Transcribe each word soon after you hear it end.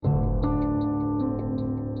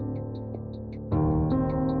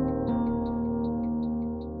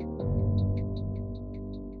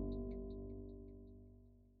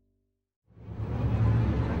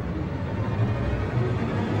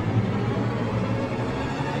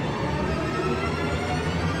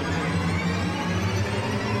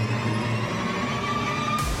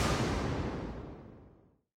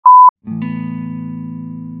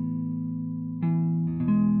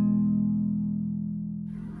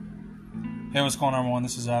Hey, what's going on, everyone?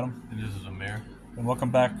 This is Adam, And this is Amir. and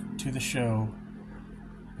welcome back to the show.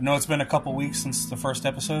 I know it's been a couple weeks since the first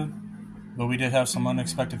episode, but we did have some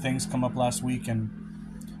unexpected things come up last week, and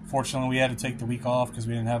fortunately, we had to take the week off because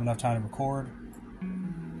we didn't have enough time to record.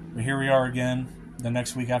 But here we are again, the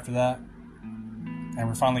next week after that, and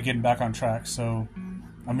we're finally getting back on track. So,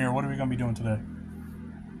 Amir, what are we going to be doing today?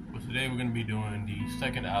 Well, today we're going to be doing the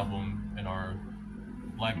second album in our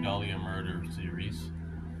Black Dahlia Murder series.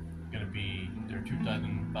 It's going to be their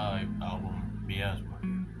 2005 album, Miasma.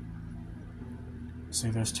 See,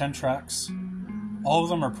 there's 10 tracks. All of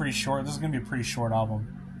them are pretty short. This is going to be a pretty short album.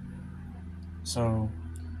 So,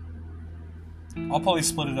 I'll probably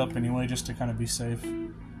split it up anyway just to kind of be safe.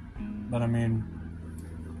 But I mean,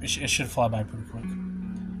 it should fly by pretty quick.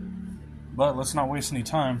 But let's not waste any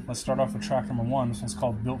time. Let's start off with track number 1. This one's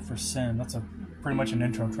called Built for Sin. That's pretty much an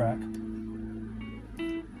intro track.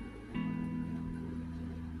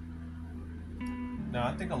 Now,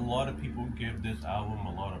 I think a lot of people give this album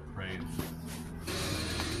a lot of praise.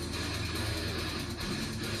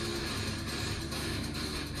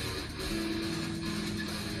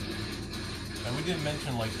 And we didn't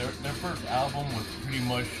mention, like, their first album was pretty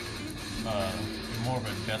much more of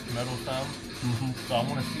a death metal sound. Mm-hmm. So I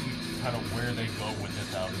want to see kind of where they go with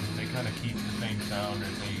this album. If they kind of keep the same sound, or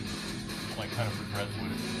they, like, kind of progress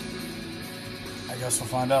with it. I guess we'll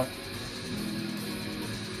find out.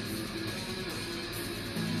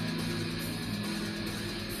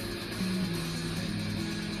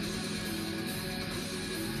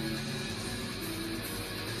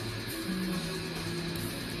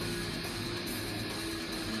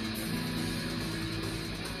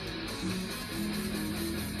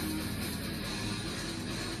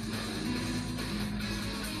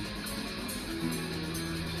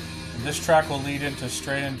 This track will lead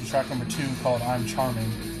straight into track number 2 called I'm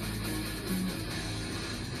Charming.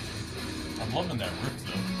 I'm loving that riff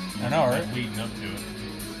though. I know, right? Like, leading up to it.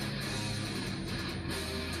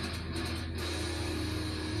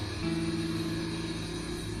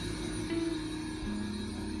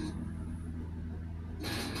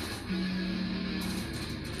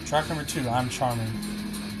 Track number 2, I'm Charming.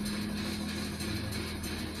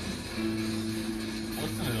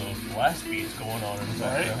 Listen to those blast beats going on in the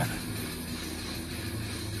background. Right?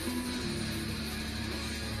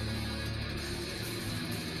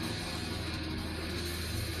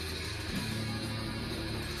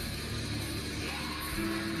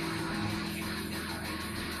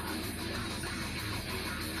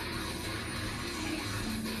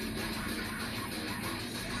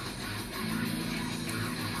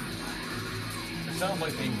 It sounds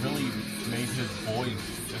like they really made his voice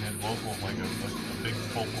and his vocals like a big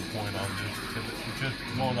focal point on this. It's just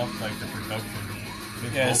going up like the production.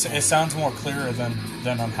 His Yeah, vocals. it sounds more clearer than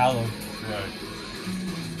Unhallowed. Right.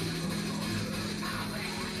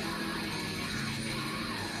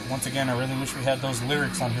 Once again, I really wish we had those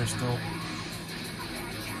lyrics on here still.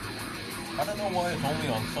 I don't know why it's only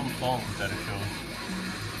on some songs that it shows.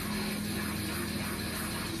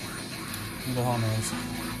 Who the hell knows?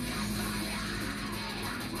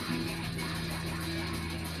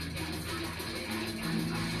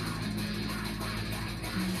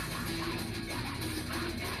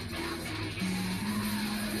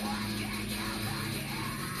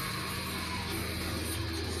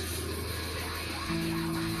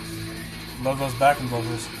 Love those backing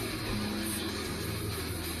vocals.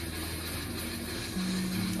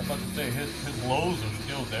 I'm about to say, his lows are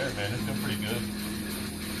still there, man. It's still pretty good.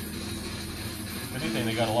 If anything,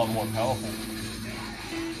 they got a lot more powerful.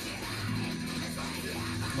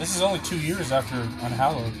 This is only 2 years after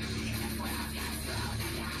Unhallowed.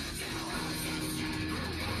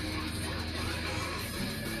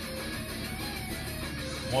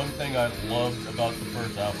 One thing I loved about the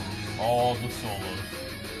first album, all the solos.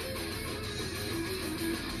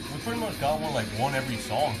 We pretty much got one every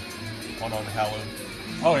song on Unhallowed.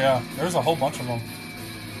 Oh yeah, there's a whole bunch of them.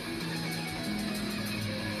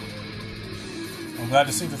 I'm glad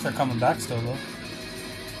to see that they're coming back still, though.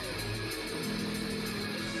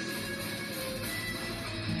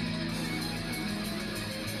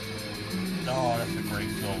 Oh, that's a great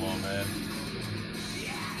solo, man.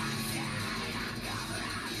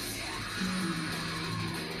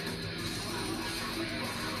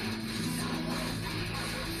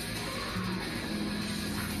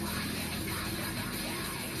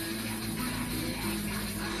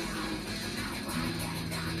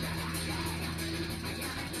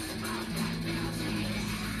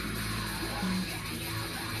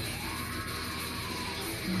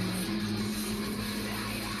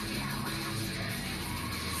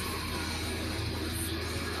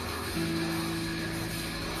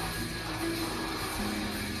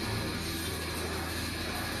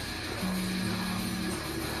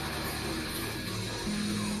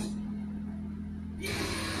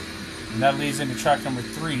 And that leads into track number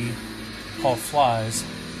 3, called Flies.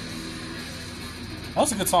 That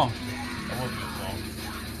was a good song. That was a good song.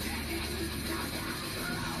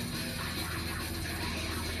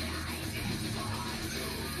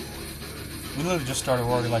 We literally just started.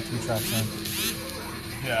 We're already like 2 tracks in.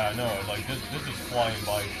 Yeah, I know. Like this is flying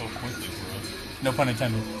by so quickly for us. No pun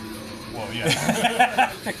intended. Well,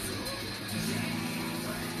 yeah.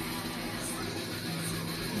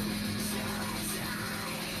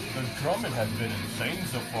 The drumming has been insane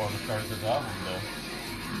so far to start this album,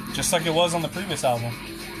 though. Just like it was on the previous album.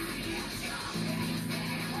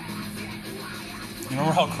 You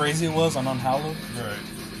remember how crazy it was on Unhallowed? Right.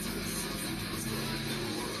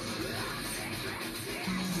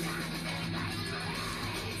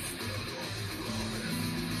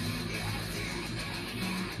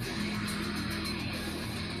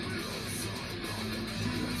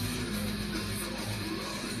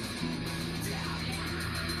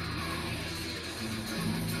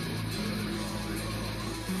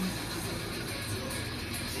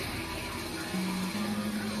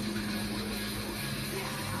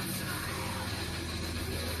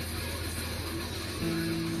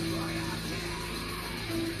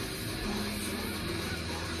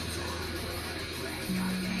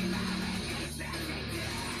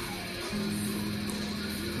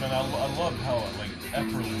 Man, I love how like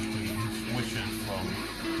effortlessly he switches from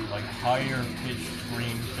like higher pitched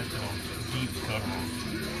screams to those deep gutturals.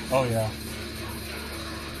 Oh, yeah.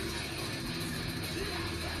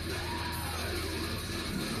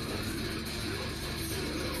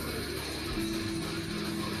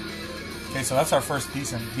 Okay, so that's our first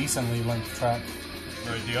decently length track.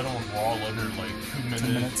 Right, the other ones were all under like 2 minutes, 2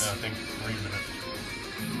 minutes. and I think 3 minutes.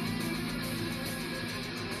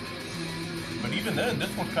 But even then,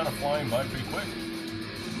 this one's kind of flying by pretty quick.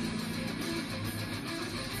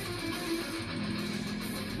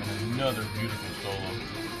 And another beautiful solo.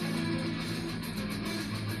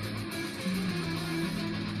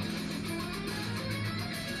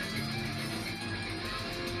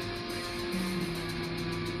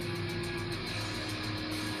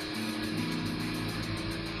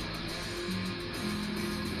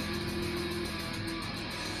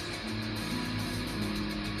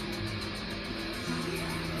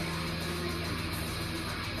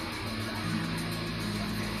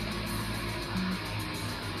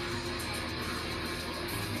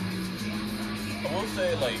 I will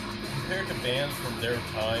say, like, compared to bands from their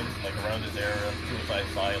time, like around this era, Suicide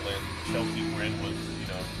Silence, Chelsea Grin was, you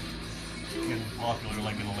know, getting popular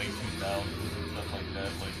like in the late 2000s and stuff like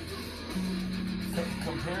that. Like,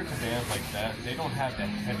 compared to bands like that, they don't have that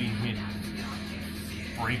heavy hit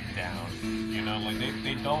breakdown. You know, like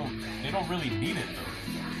they don't really need it though.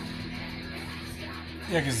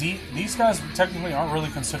 Yeah, because these guys technically aren't really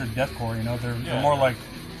considered deathcore, you know? They're Yeah. more like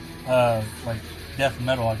death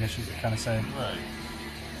metal, I guess you could kind of say. Right.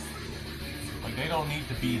 Like, they don't need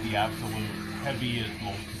to be the absolute heaviest,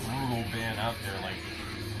 most brutal band out there. Like,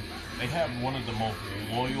 they have one of the most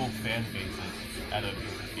loyal fan bases out of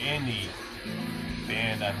any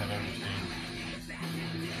band I have ever seen.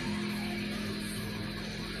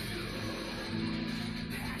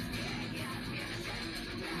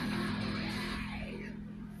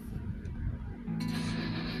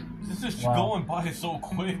 This is Wow. going by so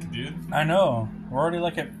quick, dude. I know. We're already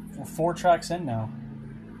like at 4 tracks in now.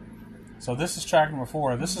 So this is track number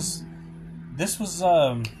 4. This was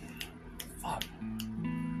fuck.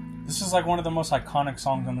 This is like one of the most iconic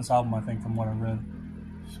songs on this album, I think, from what I read.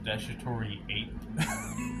 Statutory Ape.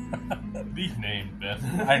 These names, Beth.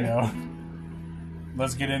 I know.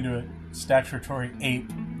 Let's get into it. Statutory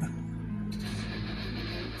Ape.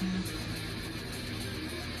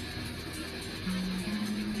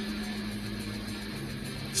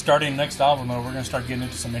 Starting next album, though, we're going to start getting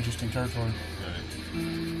into some interesting territory.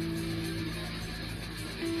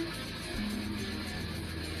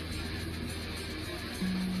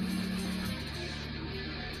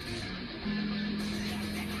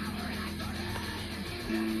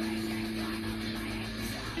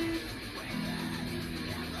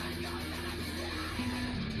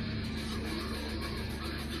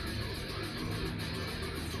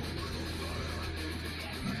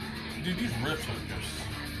 Dude, these riffs are just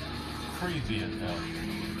crazy as hell.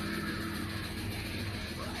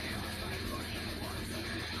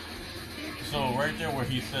 So right there where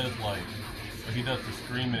he says, like, where he does the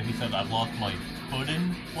scream and he says, "I've lost my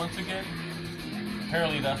pudding once again."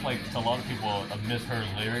 Apparently that's like, to a lot of people, a misheard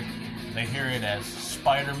lyric. They hear it as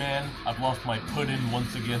Spider-Man, "I've lost my pudding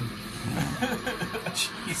once again."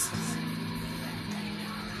 Jesus.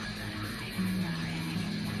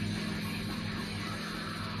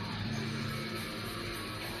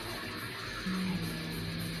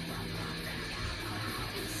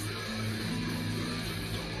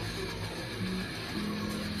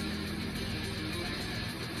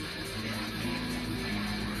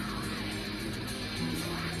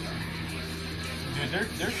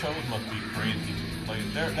 their shows must be crazy. Like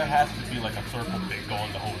there has to be like a circle pit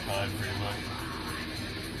going the whole time, pretty much.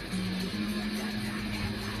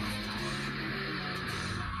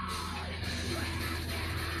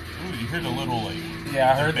 Ooh, you hear the little like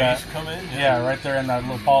Yeah, I heard bass that. come in. Yeah, right there in that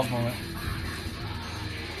little pause moment.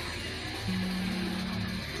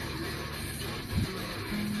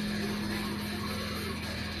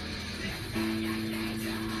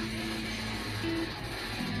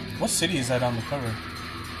 What city is that on the cover?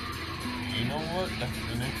 You know what? That's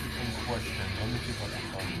an interesting question. Let me see if I can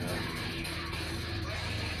find that.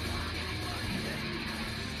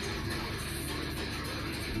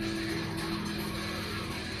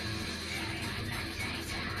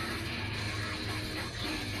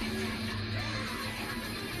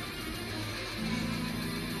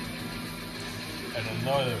 And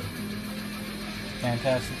another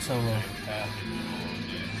Fantastic solo. fantastic solo,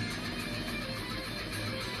 dude.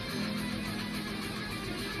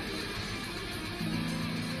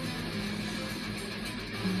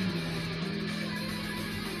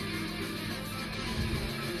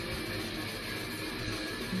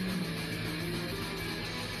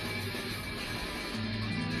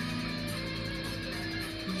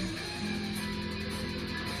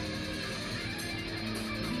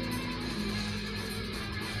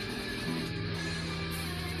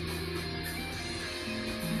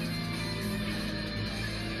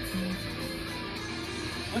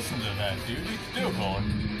 Listen to that, dude. He's still going.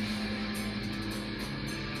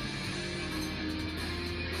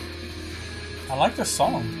 I like this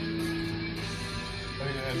song. I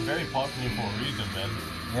mean, it's very popular for a reason, man.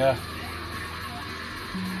 Yeah.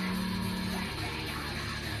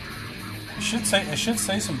 It should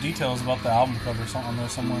say some details about the album cover on there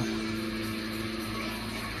somewhere.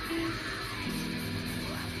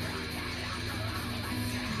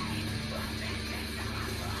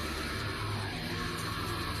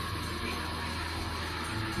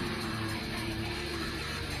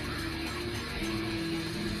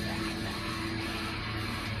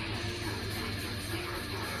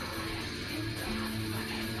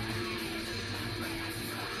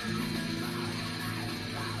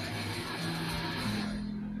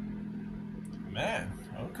 Man,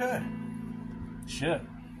 okay. Shit.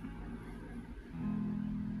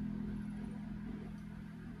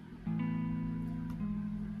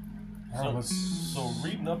 So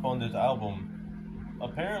reading up on this album,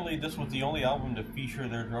 apparently this was the only album to feature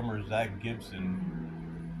their drummer Zach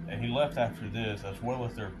Gibson, and he left after this, as well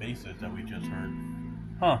as their bassist that we just heard.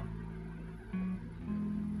 Huh.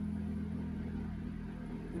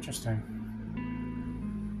 Interesting.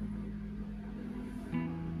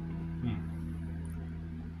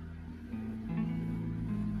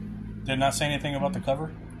 Did not say anything about the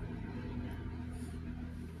cover?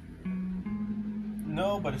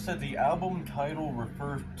 No, but it said the album title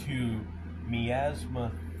refers to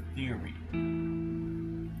Miasma theory.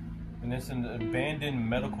 And it's an abandoned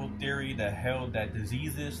medical theory that held that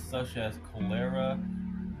diseases such as cholera,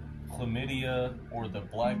 chlamydia, or the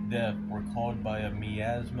Black Death were caused by a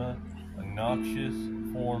miasma, a noxious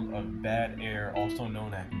form of bad air, also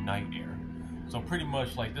known as night air. So pretty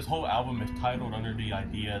much, like, this whole album is titled under the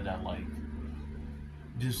idea that, like,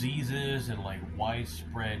 diseases and, like,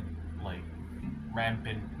 widespread, like,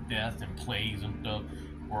 rampant death and plagues and stuff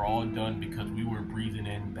were all done because we were breathing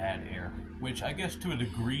in bad air. Which I guess to a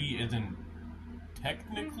degree isn't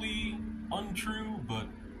technically untrue, but...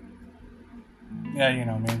 Yeah, you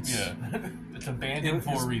know, man. Yeah. It's abandoned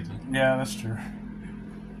for a reason. Yeah, that's true.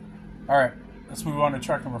 Alright, let's move on to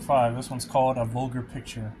track number 5. This one's called A Vulgar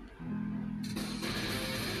Picture.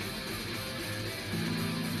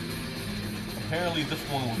 Apparently this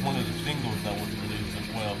one was one of the singles that was released as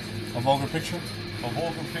well. A Vulgar Picture? A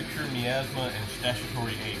Vulgar Picture, Miasma, and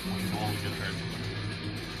Statutory 8, which is the one we just heard.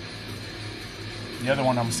 The other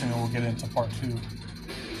one I'm assuming we'll get into part 2.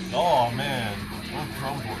 Oh man, I'm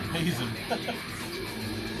drummer, amazing.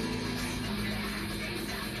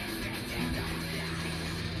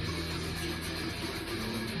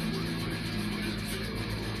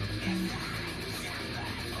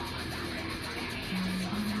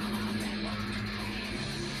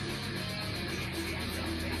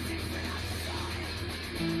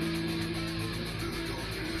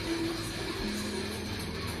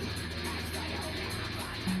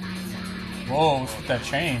 Whoa, what's with that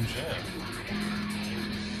change? Yeah.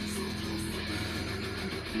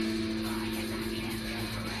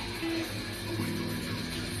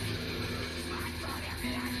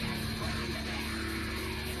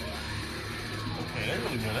 Okay, they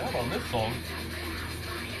really went out on this song.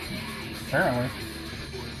 Apparently.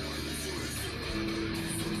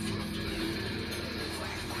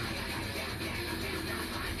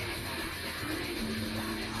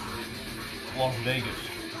 Las Vegas.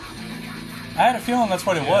 I had a feeling that's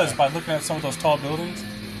what it Yeah. was by looking at some of those tall buildings.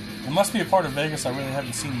 It must be a part of Vegas I really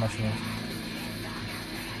haven't seen much of.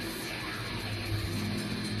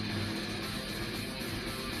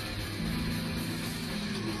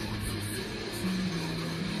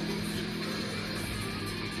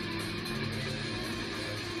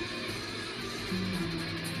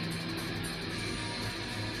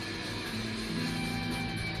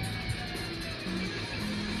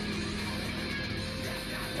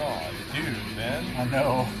 Oh, dude, man. I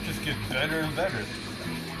know. Just gets better and better.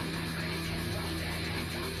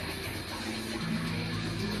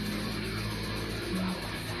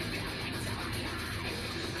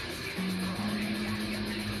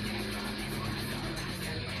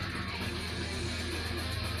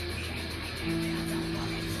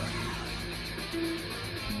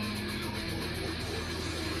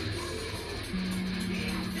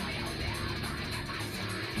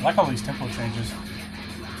 I like all these tempo changes.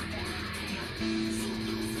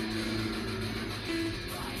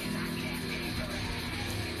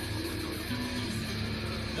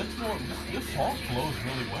 This song flows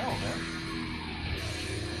really well, man.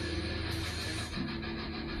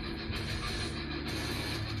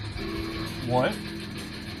 What?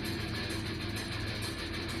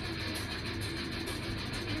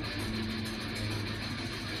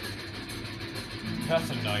 That's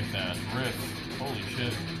a nice ass riff. Holy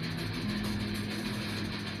shit.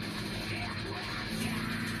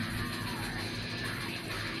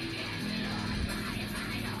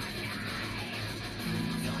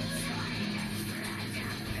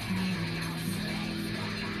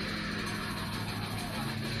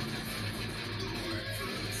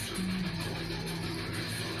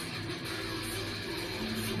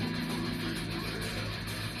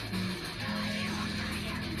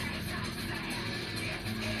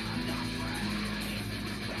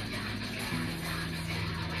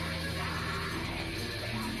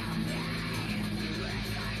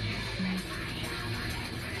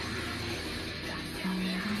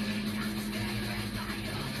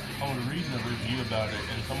 I was reading a review about it,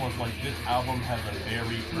 and someone's like, this album has a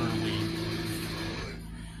very early...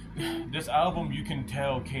 This album, you can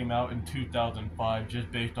tell, came out in 2005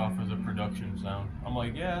 just based off of the production sound. I'm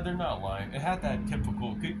like, yeah, they're not lying. It had that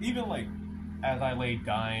typical... Even like, As I Lay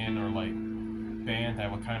Dying, or like, bands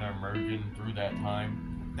that were kind of emerging through that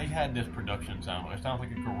time, they had this production sound. It sounds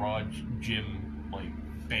like a garage gym, like,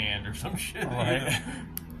 band or some shit. Right.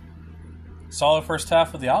 Solid first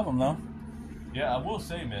half of the album, though. Yeah, I will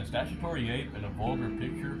say, man, Statutory Ape and A Vulgar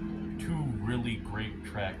Picture, two really great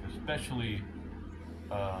tracks, especially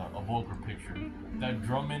A Vulgar Picture. That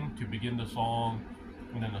drumming to begin the song,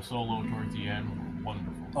 and then the solo towards the end were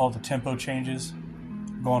wonderful. All the tempo changes,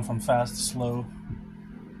 going from fast to slow.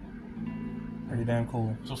 Pretty damn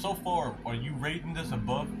cool. So far, are you rating this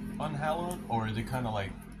above Unhallowed, or is it kind of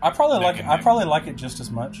like... I probably like it just as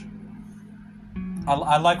much.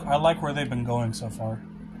 I like where they've been going so far.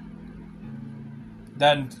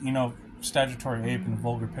 That and, you know, Statutory Ape and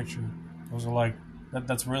Vulgar Picture. Those are like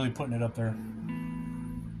that's really putting it up there.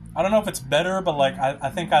 I don't know if it's better, but like I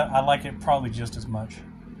think I like it probably just as much.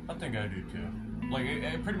 I think I do too. Like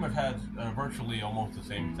it pretty much has virtually almost the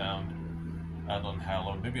same sound as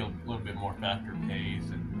Unhallowed. Maybe a little bit more faster pace,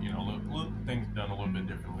 and you know, little things done a little bit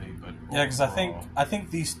differently. But yeah, because I think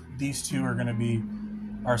these two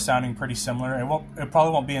are sounding pretty similar. It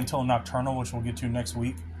probably won't be until Nocturnal, which we'll get to next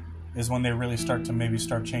week, is when they really start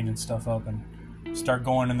changing stuff up and start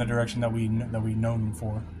going in the direction that we know them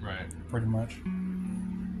for. Right. Pretty much.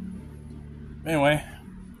 Anyway,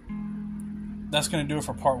 that's going to do it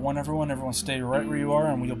for part one, everyone. Everyone stay right where you are,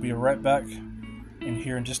 and we'll be right back in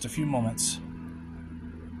here in just a few moments.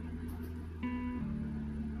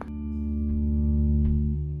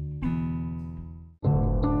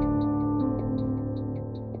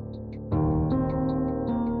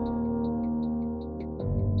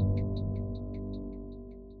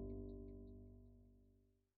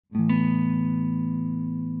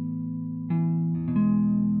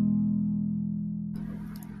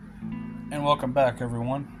 And welcome back,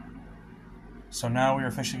 everyone. So now we are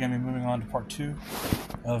officially going to be moving on to part two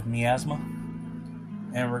of Miasma.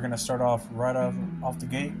 And we're going to start off right off the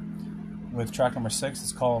gate with track number 6.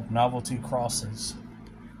 It's called Novelty Crosses.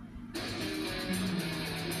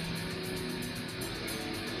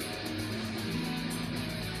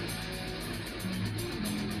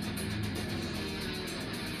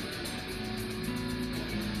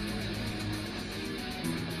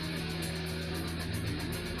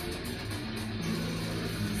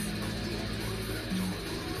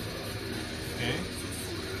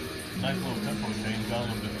 Nice little tempo change, got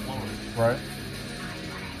a little bit slower. Right.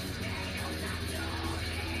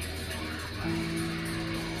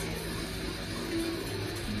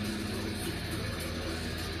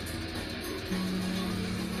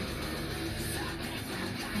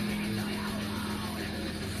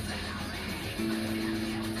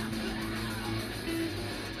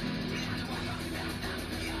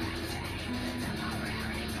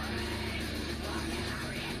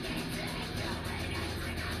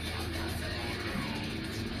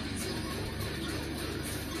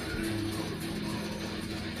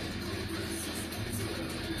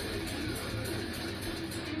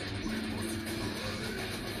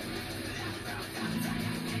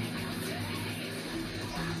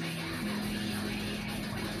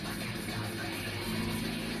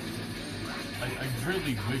 I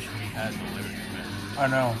really wish we had the lyrics, man. I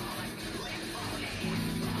know.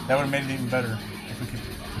 That would have made it even better if we could,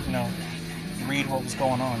 you know, read what was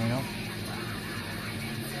going on, you know?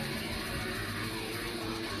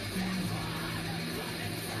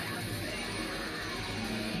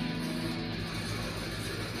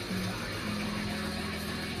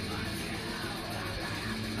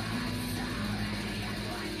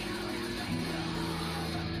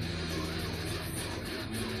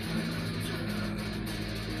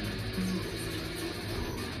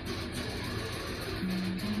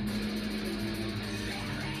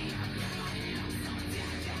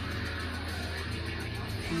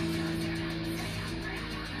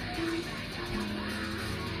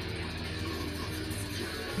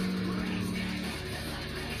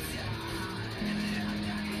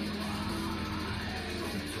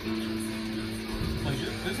 Like,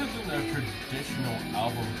 this isn't a traditional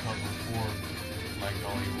album cover for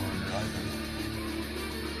Magnolia Warrior either.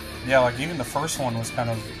 Yeah, like even the first one was kind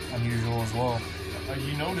of unusual as well.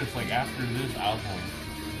 You notice, like, after this album,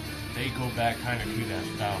 they go back kind of to that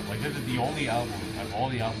style. Like, this is the only album of all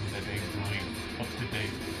the albums that they've released up to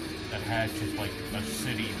date that had just like a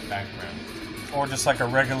city background. Or just like a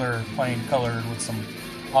regular plain colored with some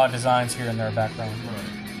odd designs here and there background. Right.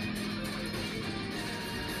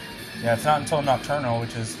 Yeah, it's not until Nocturnal,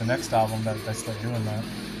 which is the next album, that they start doing that.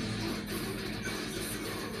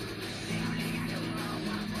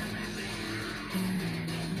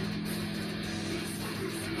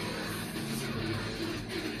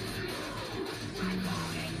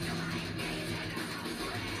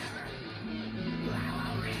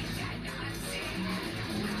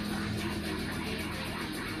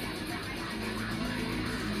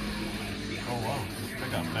 Oh wow, they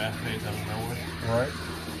got fast pace out of nowhere. Right.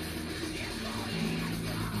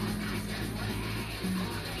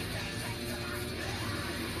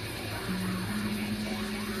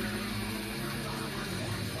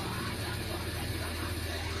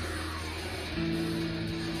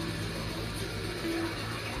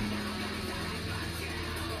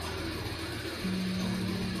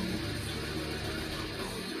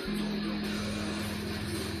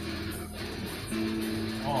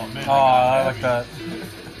 Oh man, Oh, I like that.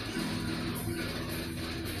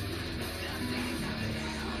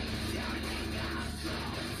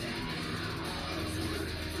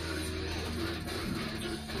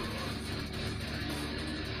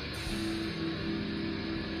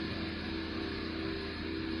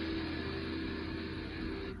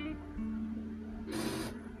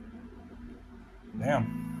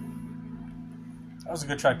 Damn. That was a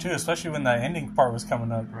good track too, especially when that ending part was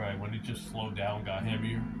coming up. Right, when it just slowed down, got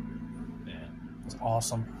heavier. Yeah. It was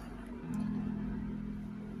awesome.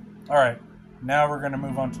 Alright, now we're going to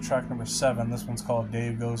move on to track number 7. This one's called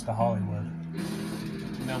Dave Goes to Hollywood.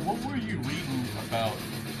 Now, what were you reading about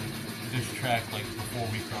this track, like, before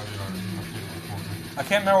we started our recording? I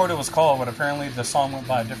can't remember what it was called, but apparently the song went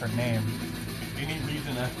by a different name. Any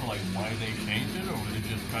reason as to, like, why they changed it, or was it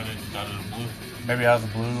just kind of just out of the blue? Maybe out of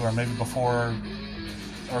the blue, or maybe before,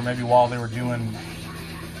 or maybe while they were doing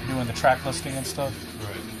the track listing and stuff.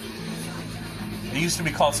 Right. It used to be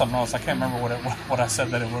called something else. I can't remember what I said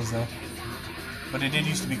that it was though. But it did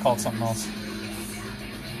used to be called something else.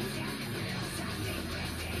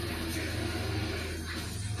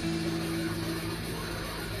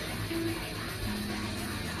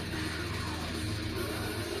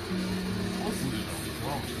 Listen to those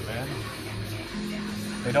drums, man.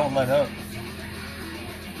 They don't let up.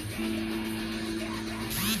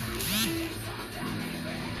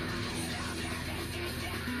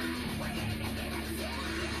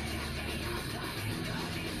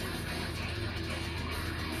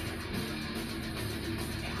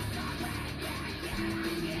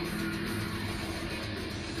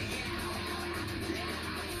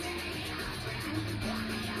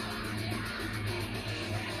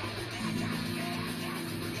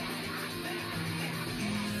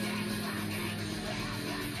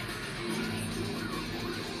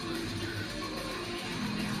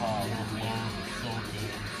 Those lows are so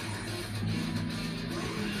good.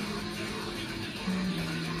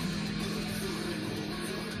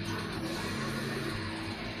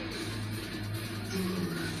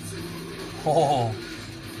 Oh,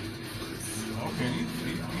 Okay,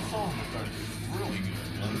 these songs are starting to get really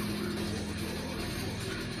good, man.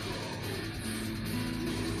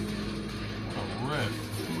 What a riff.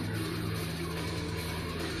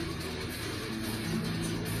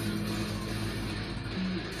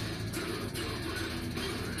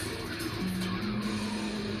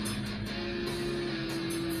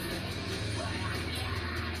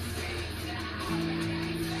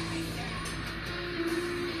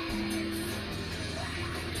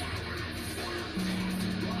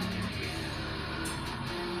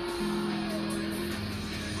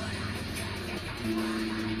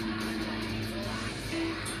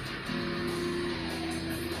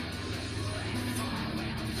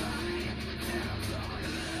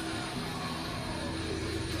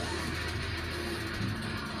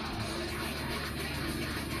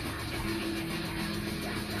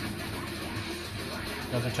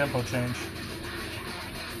 Another tempo change.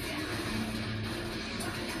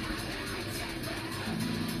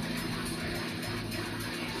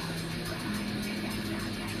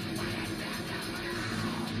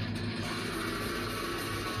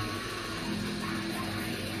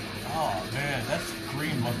 Oh man, that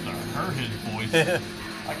scream must have hurt his voice.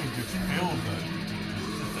 I can just feel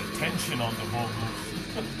the tension on the vocals.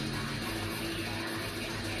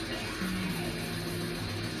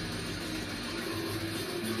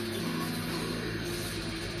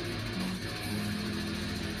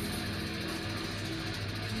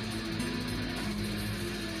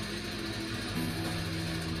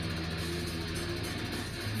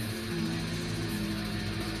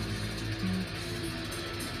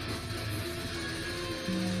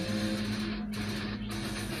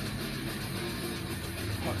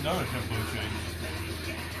 Another tempo change.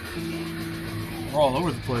 We're all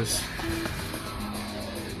over the place.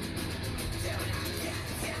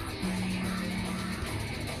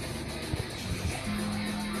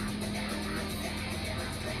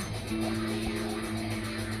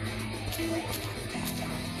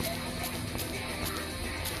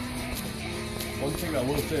 One thing I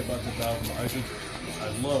will say about this album, I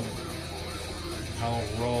love how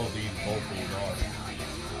raw these vocals are.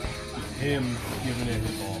 Just him giving it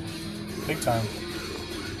his all. Big time.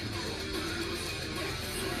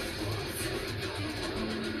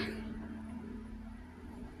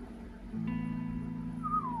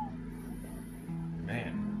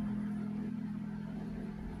 Man.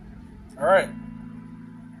 Alright.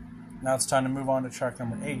 Now it's time to move on to track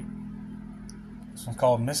number 8. This one's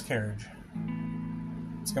called Miscarriage.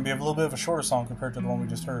 It's going to be a little bit of a shorter song compared to the one we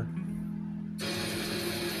just heard.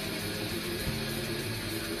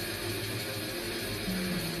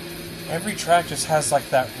 Every track just has like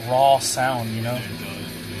that raw sound, you know? It does.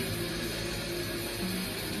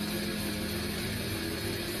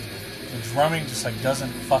 The drumming just like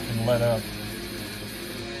doesn't fucking let up.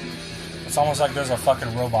 It's almost like there's a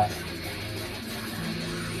fucking robot.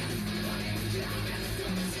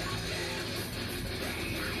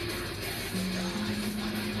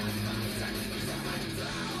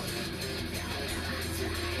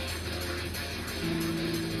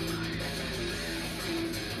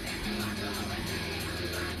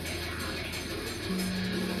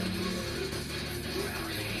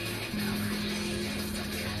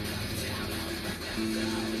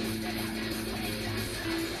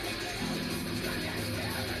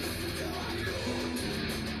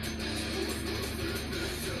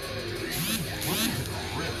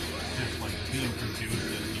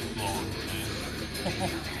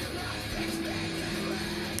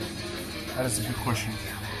 That is a good question.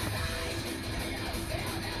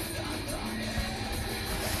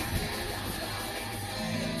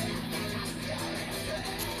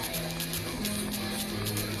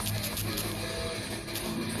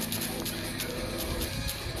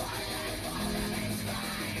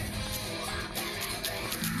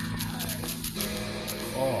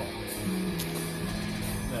 Oh.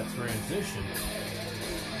 That transition.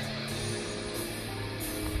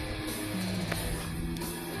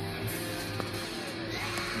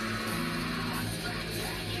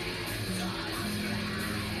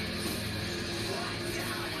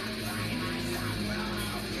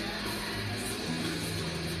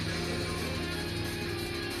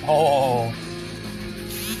 Oh.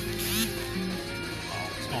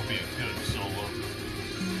 It's gonna be a good solo.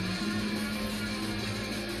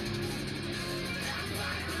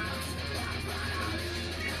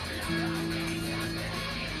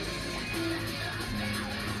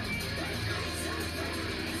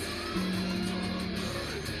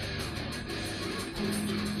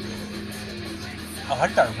 I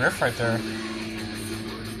like that riff right there.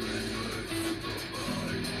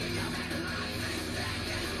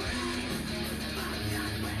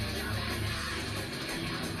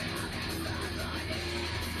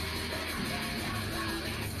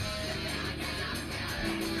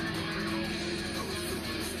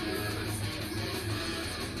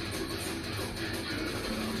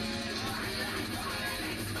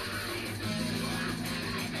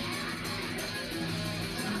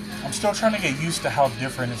 I'm still trying to get used to how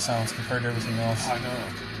different it sounds compared to everything else. I know.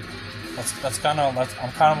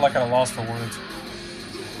 I'm kind of like at a loss for words.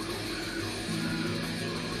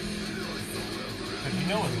 Cause you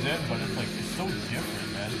know it's them, but it's so different,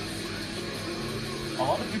 man. A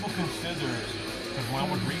lot of people consider, because when I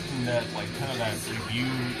was reading that, kind of that review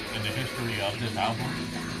in the history of this album,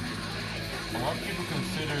 a lot of people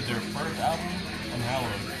consider their first album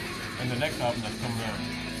and the next album that's coming out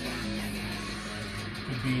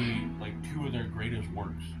could be two of their greatest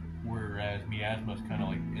works, whereas Miasma's kind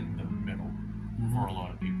of in the middle. for a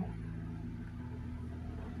lot of people.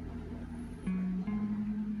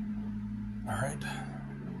 Alright.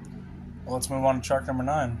 Well, let's move on to track number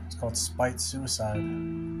 9. It's called Spite Suicide.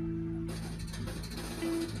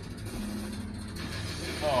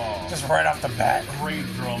 Oh, Just right off the bat. great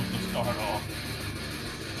drums to start off.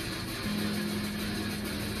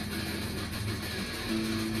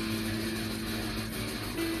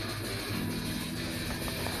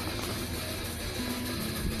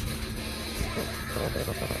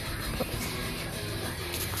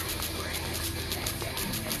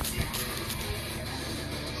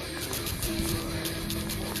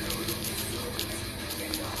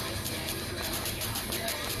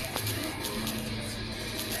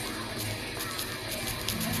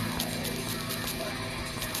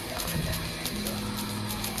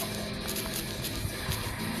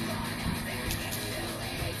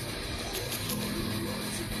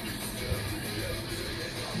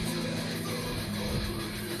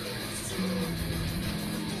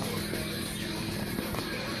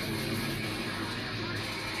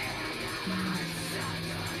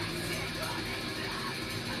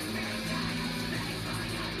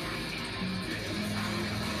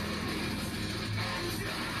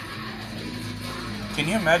 Can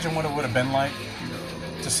you imagine what it would have been like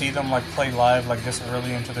to see them like play live like this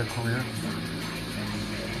early into their career?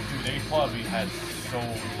 Dude, they probably had so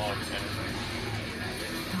much energy.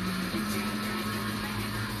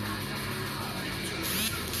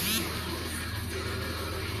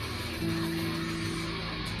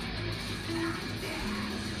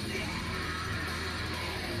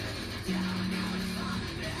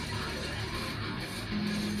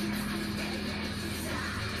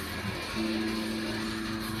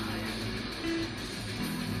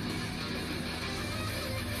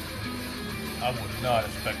 I was not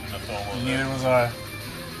expecting a solo. Neither was I.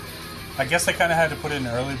 I guess they kind of had to put it in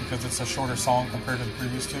early because it's a shorter song compared to the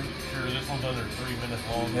previous two. Sure, this one's under 3 minutes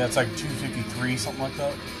long. Yeah, it's like 2:53, something like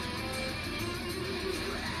that.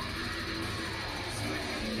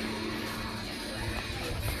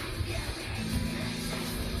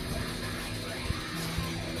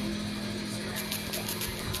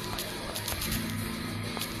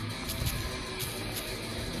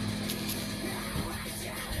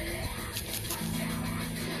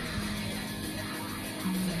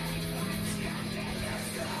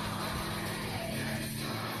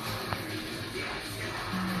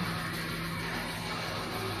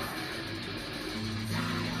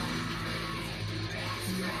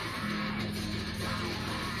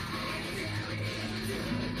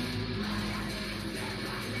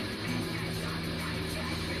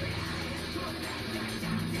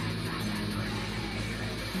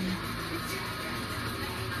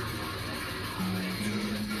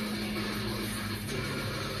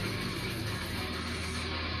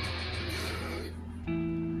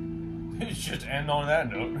 Just end on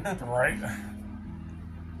that note. Right?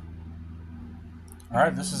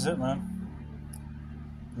 Alright, this is it, man.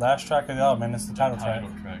 Last track of the album, and it's the title track.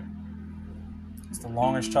 It's the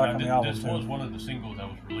longest track on the album, This too. was one of the singles that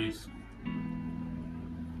was released.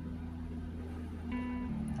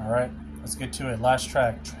 Alright, let's get to it. Last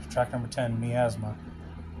track, track number 10, Miasma.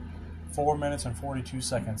 4 minutes and 42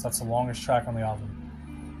 seconds. That's the longest track on the album.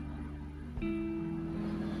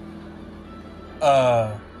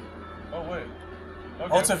 Oh, wait.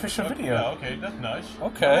 Okay. Oh, it's an official video. Yeah, okay, that's nice.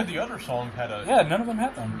 Okay. And the other song had a... Yeah, none of them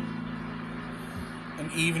had them.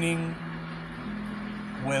 An Evening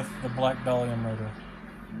with the Black Dahlia Murder.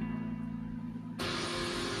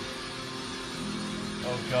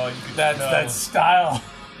 Oh, God, you could That's tell. that style.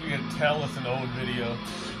 You can tell it's an old video.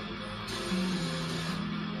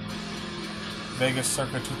 Vegas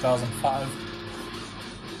circa 2005.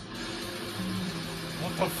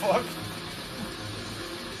 What the fuck?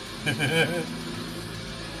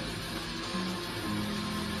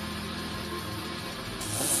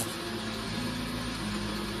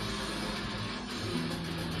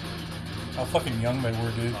 How fucking young they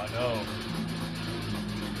were, dude. I know.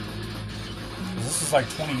 This is like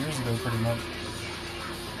 20 years ago, pretty much.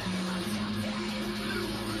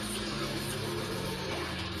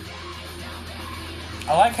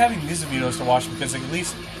 I like having music videos to watch because at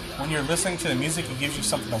least when you're listening to the music, it gives you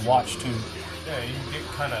something to watch too. Yeah, you can get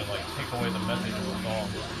kind of like take away the message of the song.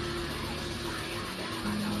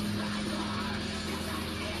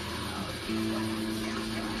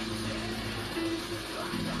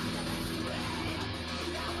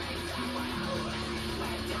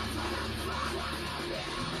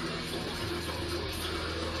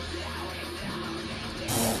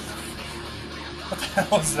 What the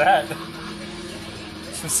hell is that?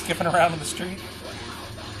 Just skipping around in the street?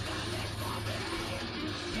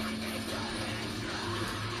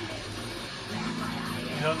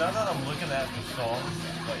 now that I'm looking at the song,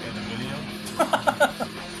 like in the video,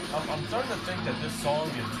 I'm starting to think that this song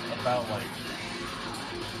is about like,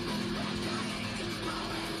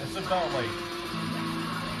 it's about like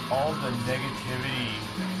all the negativity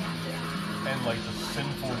and like the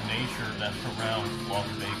sinful nature that surrounds Las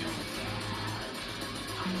Vegas.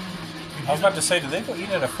 I was about to say, did they go eat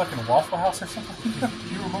at a fucking Waffle House or something?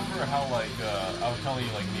 You remember how like I was telling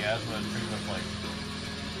you like Miasma is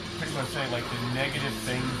pretty much saying like the negative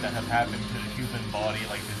things that have happened to the human body,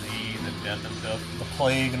 like disease and death and stuff, The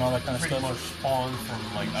plague and all that kind of pretty stuff. much spawns from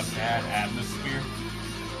like a bad atmosphere.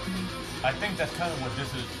 I think that's kind of what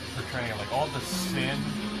this is portraying. Like all the sin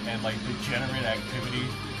and like degenerate activity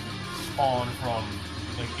spawn from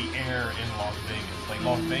like the air in Las Vegas. Like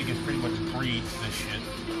Las Vegas pretty much breeds this shit,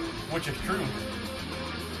 which is true.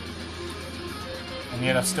 And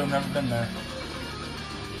yet I've still never been there.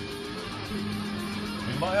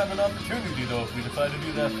 We might have an opportunity though if we decide to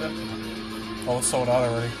do that festival. Oh, it's sold out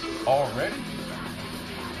already. Already?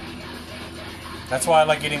 That's why I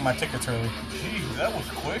like getting my tickets early. Jeez, that was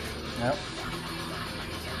quick. Yep.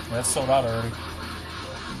 That's sold out already.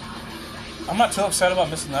 I'm not too upset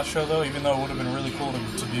about missing that show though, even though it would have been really cool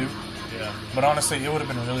to do. Yeah. But honestly, it would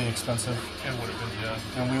have been really expensive. It would have been,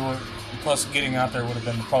 yeah. And we would, plus getting out there would have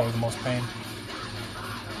been probably the most pain.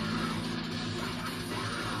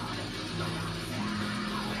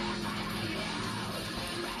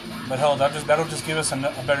 But hell, that'll just give us a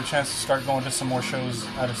better chance to start going to some more shows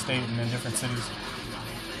out of state and in different cities.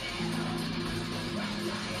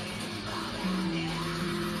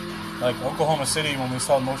 Like Oklahoma City, when we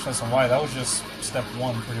saw Motionless in White, that was just step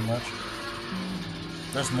one, pretty much.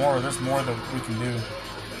 There's more that we can do.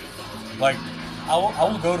 Like, I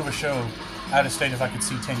will go to a show out of state if I could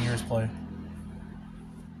see 10 Years play.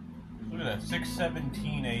 Look at that,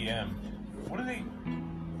 6:17 a.m. What are they?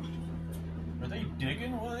 Are they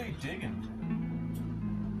digging? What are they digging?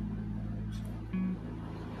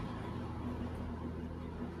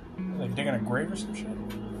 Are they digging a grave or some shit?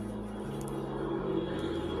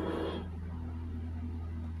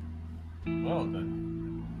 Well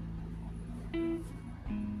then.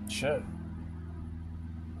 Shit.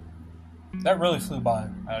 That really flew by.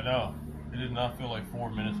 I know. It did not feel like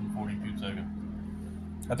 4 minutes and 42 seconds.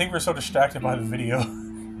 I think we're so distracted by the video.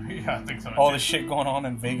 Yeah, I think so. All the shit going on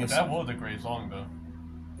in Vegas. That was a great song, though.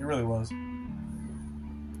 It really was.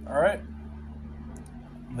 Alright.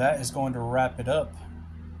 That is going to wrap it up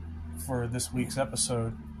for this week's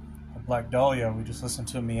episode of Black Dahlia. We just listened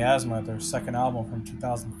to Miasma, their second album from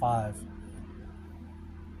 2005.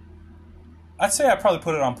 I'd say I probably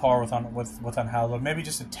put it on par with Unhallowed. Maybe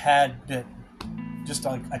just a tad bit, just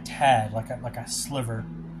like a tad, like a sliver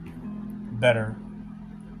better.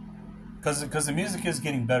 Because the music is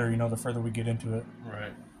getting better, you know, the further we get into it.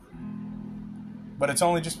 Right. But it's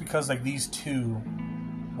only just because like these two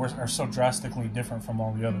are so drastically different from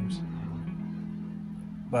all the others.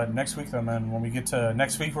 But next week though, man, when we get to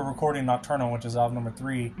next week, we're recording Nocturnal, which is album number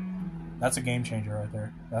 3. That's a game changer right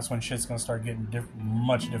there. That's when shit's gonna start getting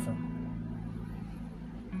much different.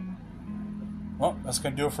 Well, that's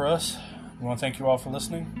gonna do it for us. We want to thank you all for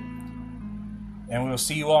listening, and we will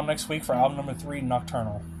see you all next week for album number 3,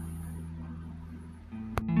 Nocturnal.